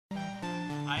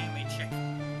I am a chick.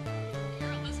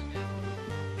 You're Elizabeth.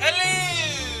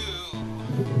 Hello!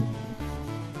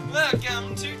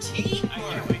 Welcome to I can't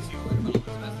Teamwork. wait to hear about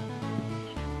Elizabeth.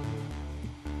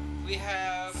 We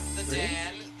have the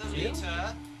Dan, the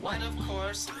Rita, and of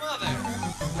course, Mother.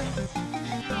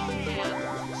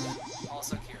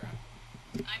 Also Kira.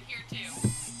 I'm here too.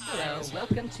 Hello,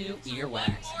 welcome to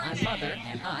Earwax. I'm Mother,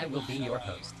 and I will be your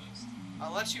host.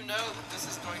 I'll let you know that this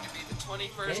is going to be the Pay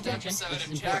 21st attention, episode this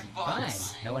of is important. Fine.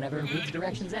 Jackbox. No one ever reads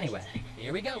directions anyway.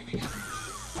 Here we go.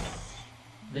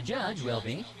 The judge will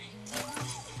be...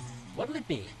 What'll it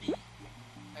be?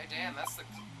 Hey Dan,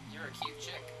 you're a cute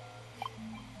chick.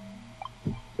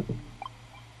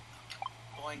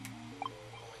 Boink.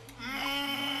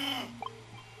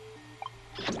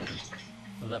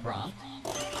 Boink. The prompt.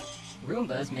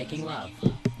 Roomba's making love.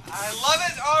 I love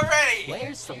it already!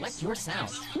 Players, select your sound.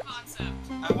 There's no concept.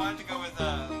 I wanted to go with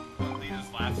what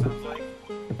Lita's laugh sounds like,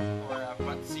 or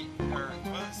toilet seat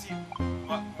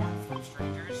butt warmth from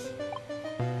strangers.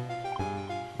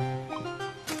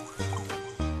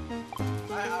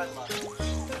 I love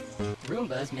it.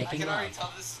 Roomba's I making can already love.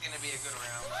 tell this is going to be a good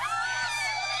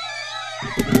round.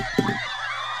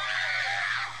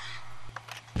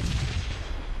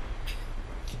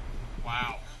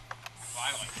 Wow.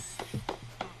 Violent.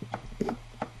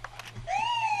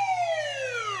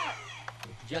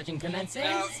 Judging commences.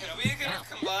 Now, if we could have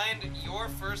combined your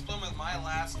first one with my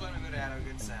last one, we would have had a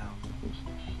good sound.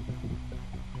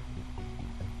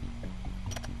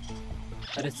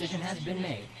 A decision has been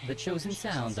made. The chosen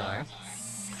sounds are...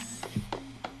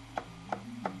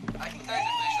 I can kind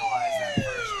of visualize that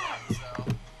first one, so...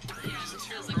 Just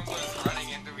two Roombas running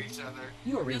into each other.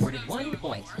 You are rewarded 1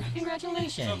 point. So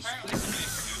Congratulations. apparently somebody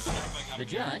sued the Roomba company The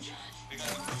judge. because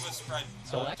the Roomba spread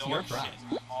Select dog your shit prompt.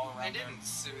 all around I didn't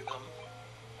sue them.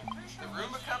 The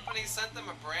Roomba company sent them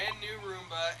a brand new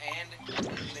Roomba, and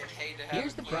they paid to have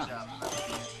Here's it the cleaned prompt.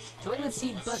 up. Toilet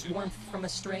seat butt warmth from a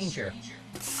stranger.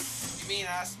 You mean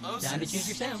osmosis? Time to choose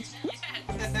your sounds.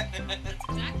 Yes, that's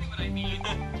exactly what I mean.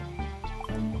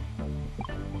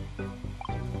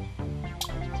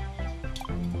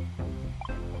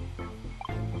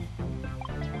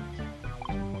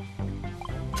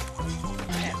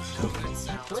 Man, no good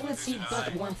sounds. Toilet seat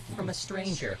butt warmth from a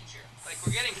stranger. Like,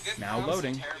 we're getting good Now prompts and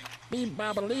loading. terrible- Beep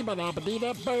baba lee ba da ba dee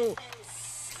da boo.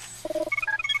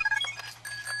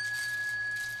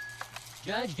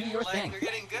 Judge, do your Like, thing. we're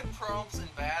getting good prompts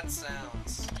and bad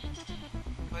sounds.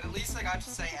 But at least I got to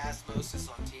say osmosis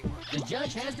on Teamwork. The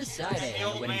judge has decided The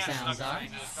what old winning man sounds stuck are.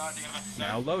 behind this goddamn episode.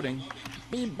 Now loading.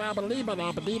 Beep baba lee ba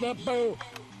da ba dee da boo.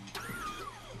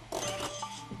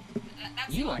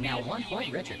 That's You the are now only 1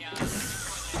 point richer.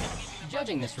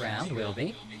 Judging this round will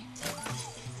be...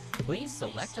 Please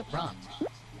select a prompt.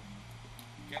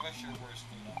 Give us your worst,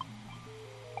 Lita.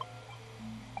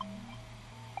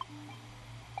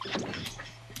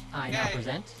 I now Okay.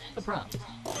 present the prompt.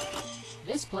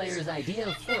 This player's idea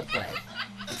of foreplay.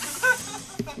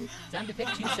 Time to pick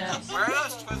 2 sounds. Where are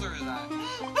those Twizzlers at?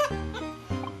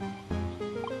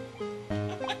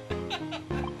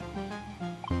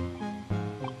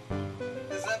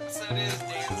 This episode is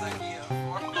Dan's idea of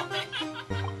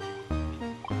foreplay.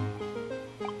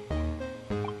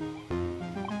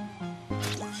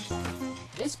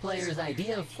 This player's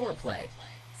idea of foreplay.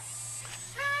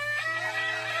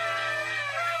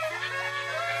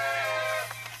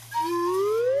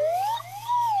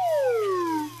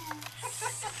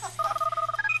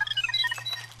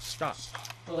 Stop.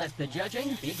 Let the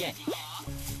judging begin.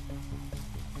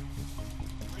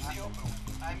 Where's the open one?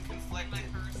 I'm conflicted.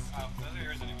 Oh, those are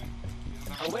yours anyway.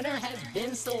 A winner has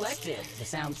been selected. The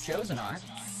sounds chosen are...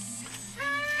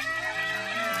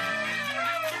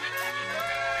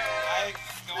 I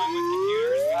going with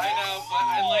computers. I know, but I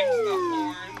liked the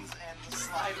horns and the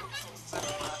slide whistles so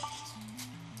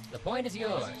much. The point is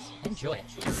yours. Enjoy it.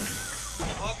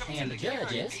 Welcome And to the the judge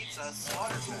Kira is- Pizza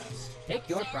Slaughterfest. Take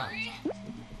your prompt.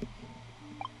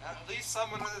 At least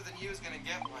someone other than you is gonna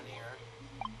get one here.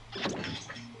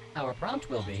 Our prompt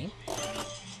will be...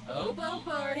 Oboe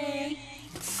Party!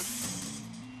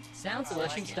 Sound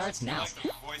selection starts I now. like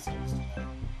the voice it was to that.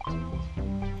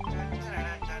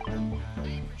 I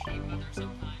appreciate Mother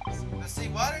sometimes. Now see,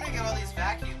 why did I get all these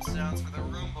vacuum sounds for the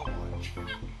Roomba one?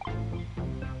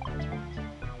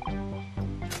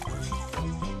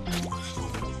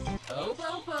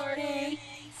 Oboe Party!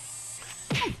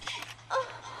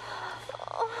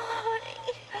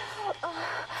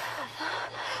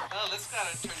 Oh, this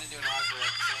gotta turn into an awkward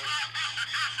episode.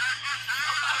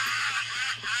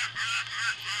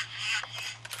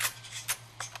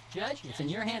 Judge, it's in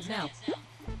your hands now.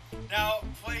 Now,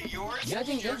 play yours.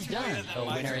 Judging yours is later done. than The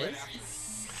mine winner right is... after.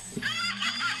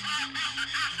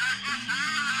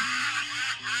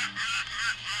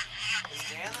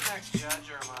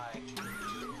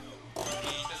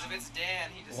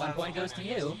 1 point goes to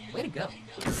you. Way to go.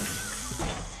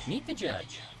 Meet the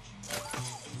judge.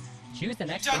 Choose the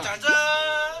next Dun, one. dun,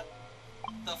 dun!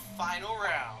 The final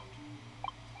round.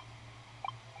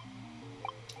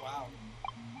 Wow.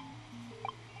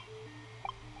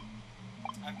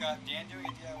 I've got Dan doing a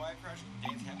DIY project.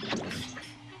 Dan's happy.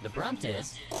 The prompt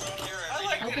is I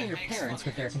like helping that your it makes parents fun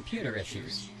with their computer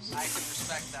issues. I can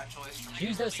respect that choice from you.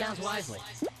 Choose those sounds wisely.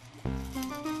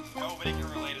 Nobody can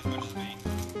relate as much as me.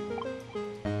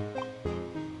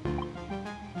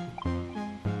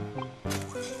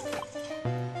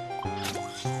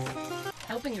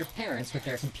 Helping your parents with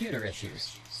their computer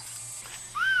issues.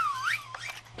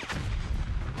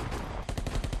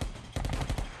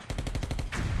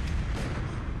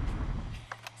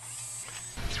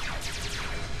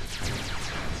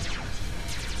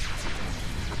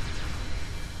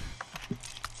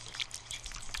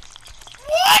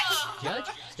 Judge,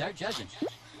 start judging.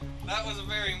 That was a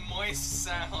very moist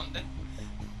sound.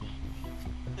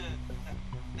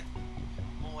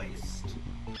 Moist.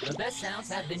 The best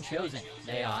sounds have been chosen.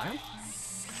 They are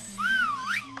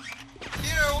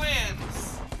Peter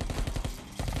wins!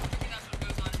 Maybe that's what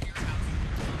goes on in your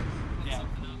house.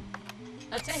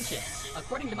 Yeah. attention.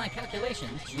 According to my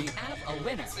calculations, we have a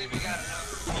winner. See, we got another.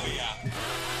 Oh yeah.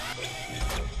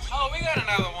 Oh, we got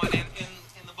another one in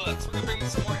the books. We're gonna bring you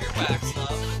some more earwax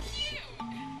stuff.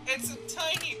 It's a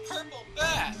tiny purple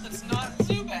bat that's not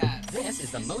Zubat. This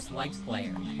is the most liked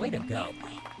player. Way to go.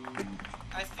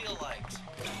 I feel liked.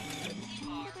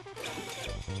 You are.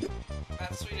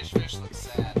 That Swedish fish looks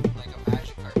sad, like a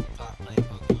magic card we caught playing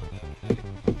Pokemon the other day.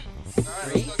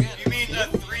 Alright, let's go again. You mean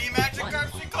the 3 magic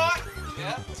cards we caught?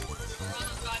 Yeah? We're on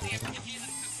those goddamn confusing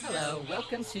cookies. Hello,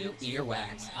 welcome to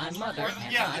Earwax. I'm Mother,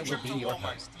 and Yeah, I the will trip be to your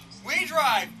Walmart. host. We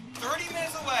drive 30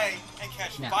 minutes away and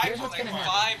catch Now, 5 here's what's gonna Pokemon.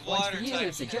 happen. 5 Once water for you, types,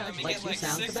 it's the and judge we likes get who like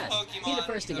sounds the 6 best. Pokemon Be the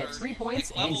first to that get are 3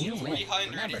 points, like and you level win. 300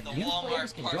 Remember, in the new Walmart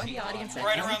players can join parking the lot. audience at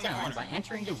Right any around the time corner. by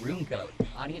entering the room code.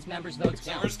 Audience members' votes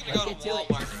So count. we're just gonna Let's go get to to it.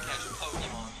 Walmart and catch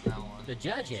Pokemon from now on. The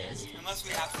judge is Unless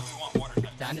we absolutely want water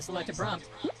types. time to select a prompt.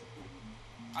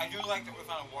 I do like that we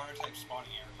found a water type spawning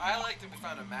area. I like that we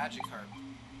found a Magikarp.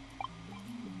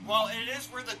 Well, it is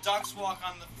where the ducks walk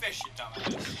on the fish, you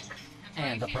dumbass.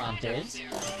 And the prompt is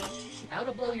how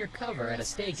to blow your cover at a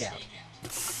stakeout.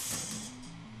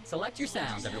 Select your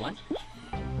sounds, everyone.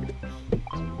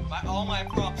 All my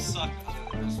props suck other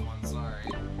than this one, sorry.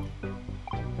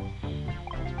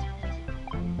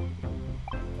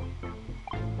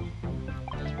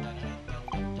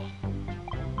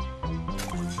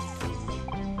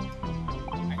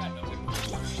 I got no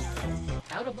good.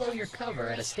 How to blow your cover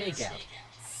at a stakeout.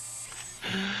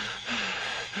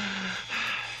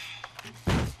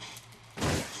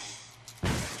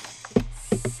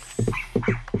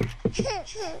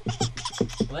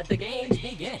 Let the games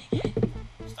begin.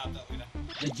 Stop that, Lita.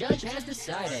 The judge has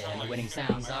decided, and the winning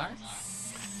sounds are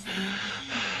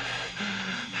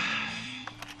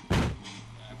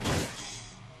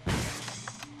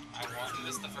I want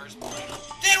This is the first point.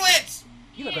 Dinwits!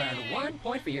 you have earned 1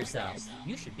 point for yourselves.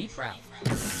 You should be proud.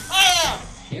 Ah!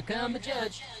 Here come the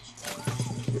judge.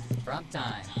 Prompt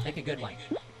time. Pick a good one.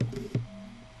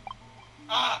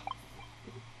 Ah!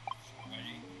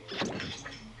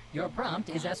 Your prompt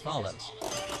is as follows.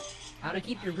 How to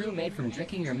keep your roommate from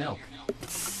drinking your milk.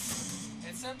 It's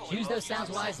simple. Choose those sounds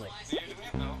wisely. Do we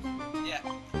have milk?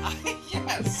 Yeah.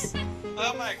 Yes!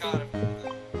 Oh my god.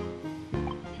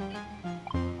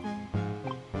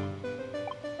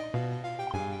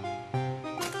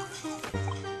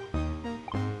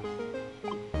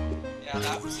 Yeah,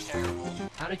 that was terrible.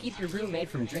 How to keep your roommate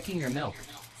from drinking your milk.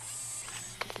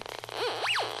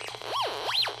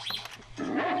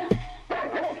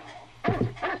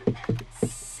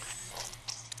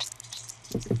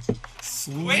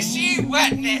 Squishy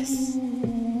wetness!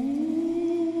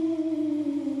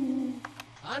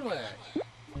 Onward.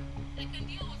 They can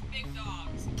deal with big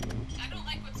dogs. I don't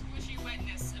like what squishy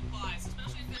wetness implies,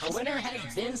 especially if A it's winner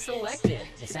has been selected.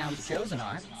 The sounds chosen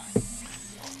are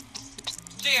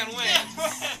Dan wins!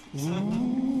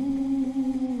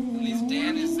 At least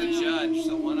Dan is the judge,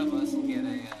 so one of us will get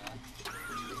a,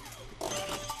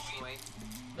 point.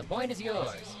 the point is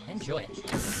yours. Enjoy it.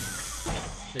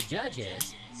 The judge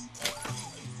is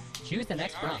choose the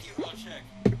next Alright, prompt. cute little chick.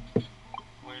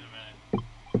 Wait a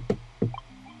minute.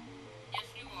 Yes,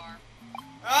 you are.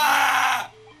 Ah!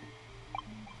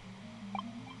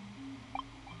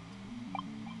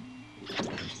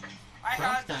 I had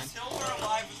Prompt the time. silver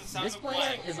alive with the sound This of player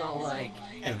play. is all like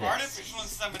And this. artificial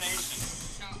insemination.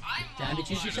 So I'm Time to all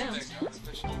choose your on. sounds.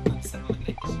 Artificial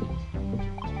insemination.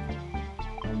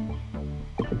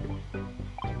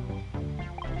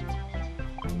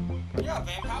 Yeah, Yeah,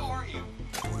 babe, how are you?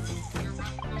 You're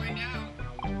going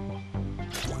down.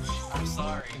 I'm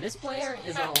sorry. This player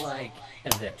is all like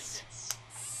this.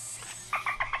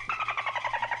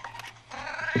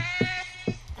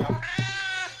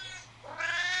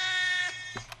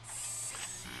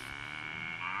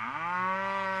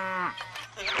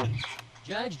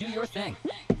 Judge, do your thing.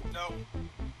 No.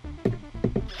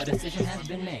 A decision has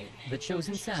been made. The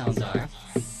chosen sounds are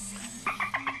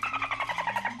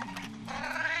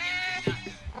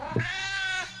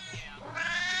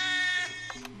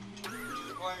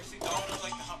Well, you see, dolphins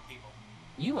like to hump people.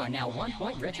 you are now 1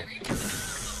 point richer.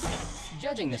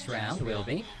 Judging this round will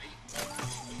be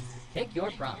pick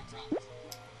your prompt.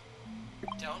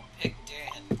 Don't pick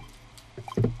Dan.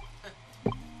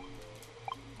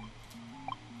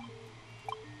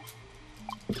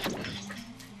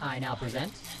 I now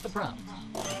present the prompt.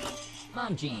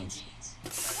 Mom jeans.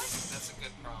 That's a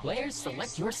good problem. Players,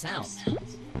 select your sound.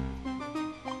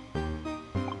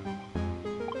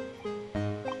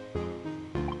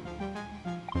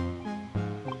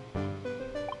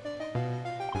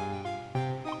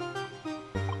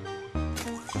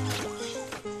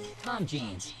 Mom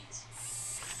jeans.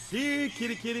 Here,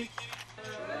 kitty, kitty.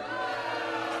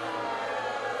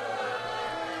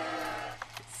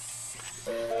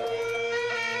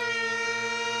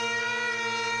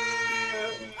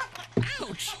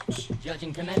 Ouch!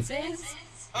 Judging commences.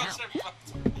 Those Now. are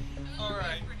both.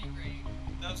 Alright. Pretty great.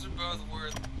 Those are both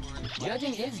worth.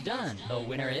 Judging is done. The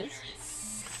winner is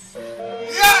Yeah!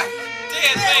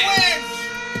 Dan Dan wins!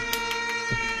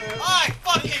 wins! I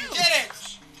fucking did it!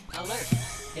 alert.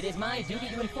 It is my duty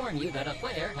to inform you that a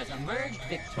player has emerged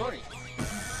victorious.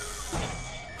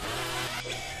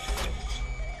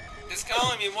 It's can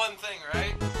only mean one thing,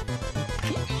 right?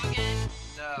 Go again.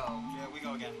 No. Yeah, we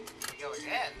go again. We go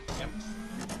again. Yep.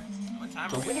 What time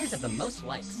The are we? winners of the most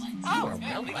likes. You Oh, are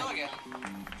yeah, well we go liked. again.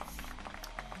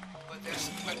 But there's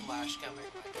some whiplash coming.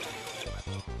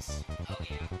 Oh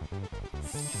yeah.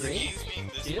 3, He's being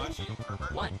this 2, much, you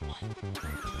pervert. 1.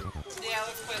 Yeah,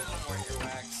 let's play a little more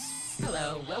Earwax. Hello,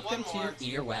 welcome One more. to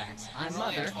Earwax. I'm It's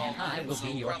only Mother, 12 and I will minutes, be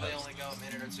so your probably host. only go a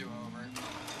minute or two over.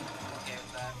 Okay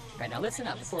with that. Right, now listen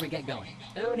up before we get going.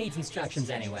 Who needs instructions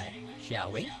anyway?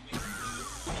 Shall we?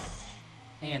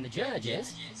 And the judge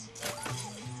is...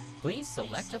 Please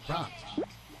select a prompt.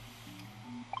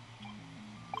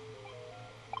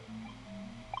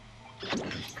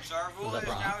 So our rule is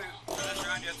LeBron. now, for this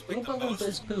round, you have to pick the Oompa most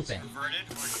Loompas pooping. converted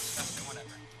or disgusting,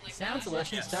 whatever. Like Sound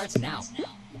selection Yes. starts now. There's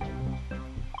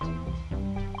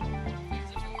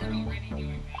a board already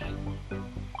doing that.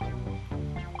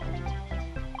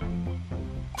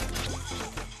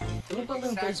 Oompa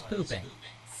Loompas pooping.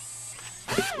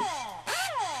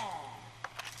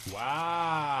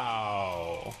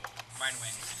 Wow. Mine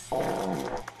wins.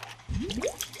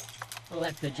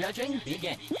 Let the judging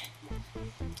begin.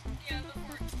 Yeah, the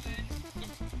board's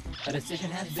good. A decision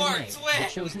has been Farts made. win. The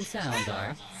chosen sounds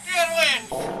are... Dan wins!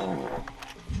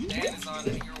 Dan is on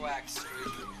an Earwax streak.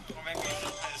 Or maybe we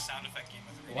should play the sound effect game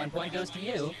with 1 point goes to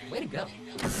you. Way to go.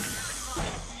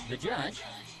 The judge...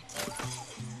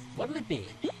 What'll it be?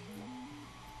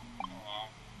 Oh,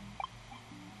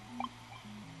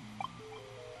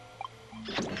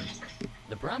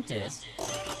 The prompt is...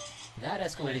 That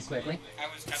escalated quickly. I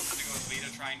was tempted to go with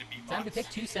Lita trying to beat Time to box. pick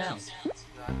 2 sounds. No,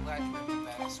 I'm glad you remembered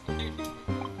that. It's weird.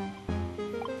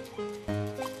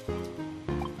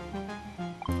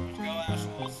 Let's go,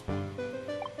 assholes.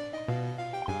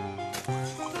 Give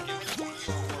us one of your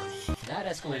worst. That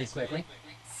escalated quickly.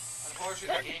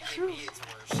 Unfortunately, the game gave me its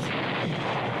worst.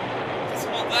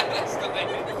 Well, that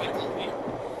escalated quickly.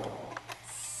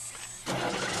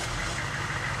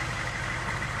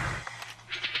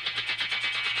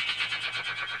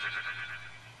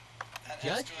 That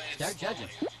Judge, escalated start judging.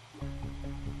 So,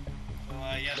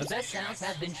 yeah, The this best game sounds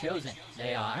have been chosen.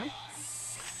 They are...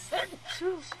 Thank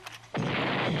you. I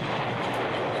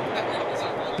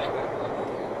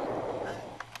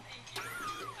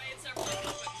had several I put in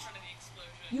front of the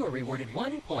explosion. You are rewarded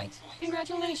 1 point.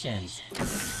 Congratulations.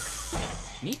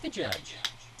 Meet the judge.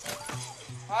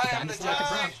 I Time am to the select a judge.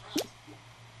 prompt.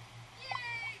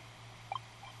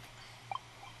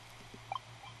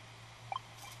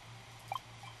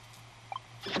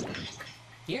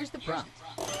 Here's the prompt.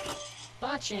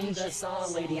 Botching the saw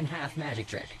lady in half magic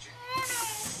trick.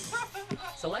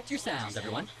 Select your sounds,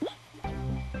 everyone.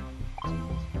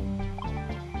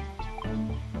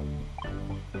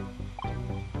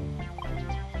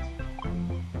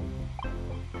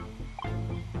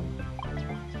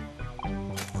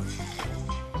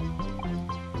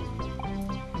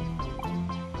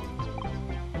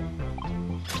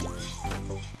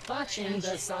 watching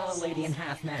the Saw Lady in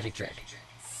Half magic trick.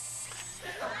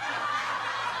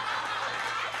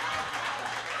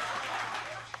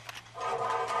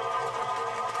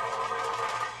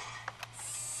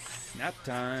 Nap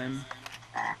time.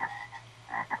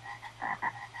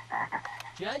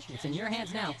 Judge, it's in your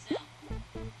hands now.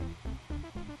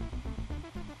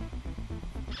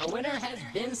 A winner has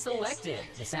been selected.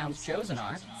 The sounds chosen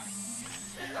are... Good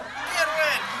win!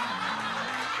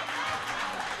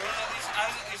 Well,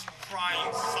 at least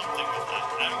trying something with that.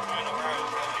 I don't really know where I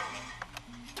was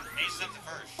going. Maybe something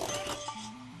first.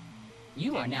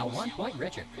 You are now 1 point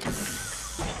richer.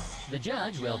 The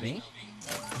judge will be...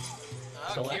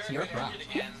 Select your prompt.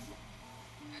 Again.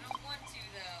 I don't want to,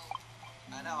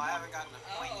 though. I know, I haven't gotten a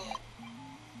point yet.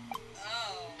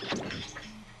 Oh.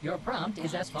 Your prompt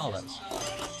is as follows.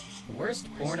 Worst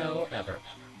porno ever.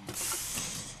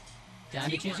 Time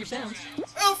to choose your sounds.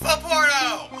 Oofa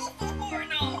porno! Oh,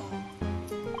 porno!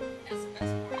 That's the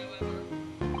best porno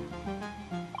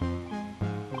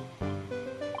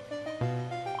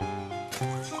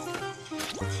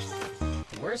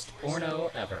ever. Worst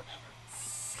porno ever.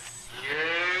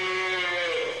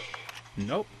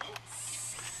 Nope.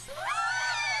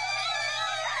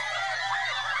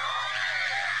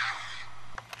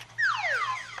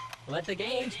 Let the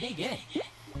games begin.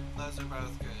 Those are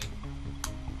both good.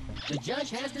 The judge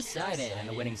has decided, and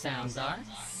the winning sounds are... Dan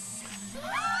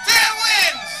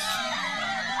wins!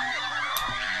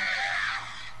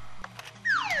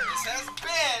 This has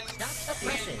been Stop the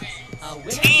presses. A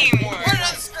winner teamwork. Put it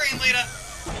on the screen, Lita!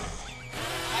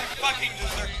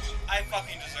 I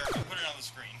fucking deserve it. Put it on the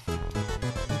screen.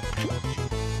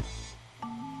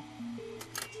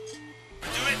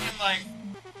 Do it in, like,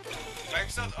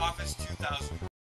 Microsoft Office 2000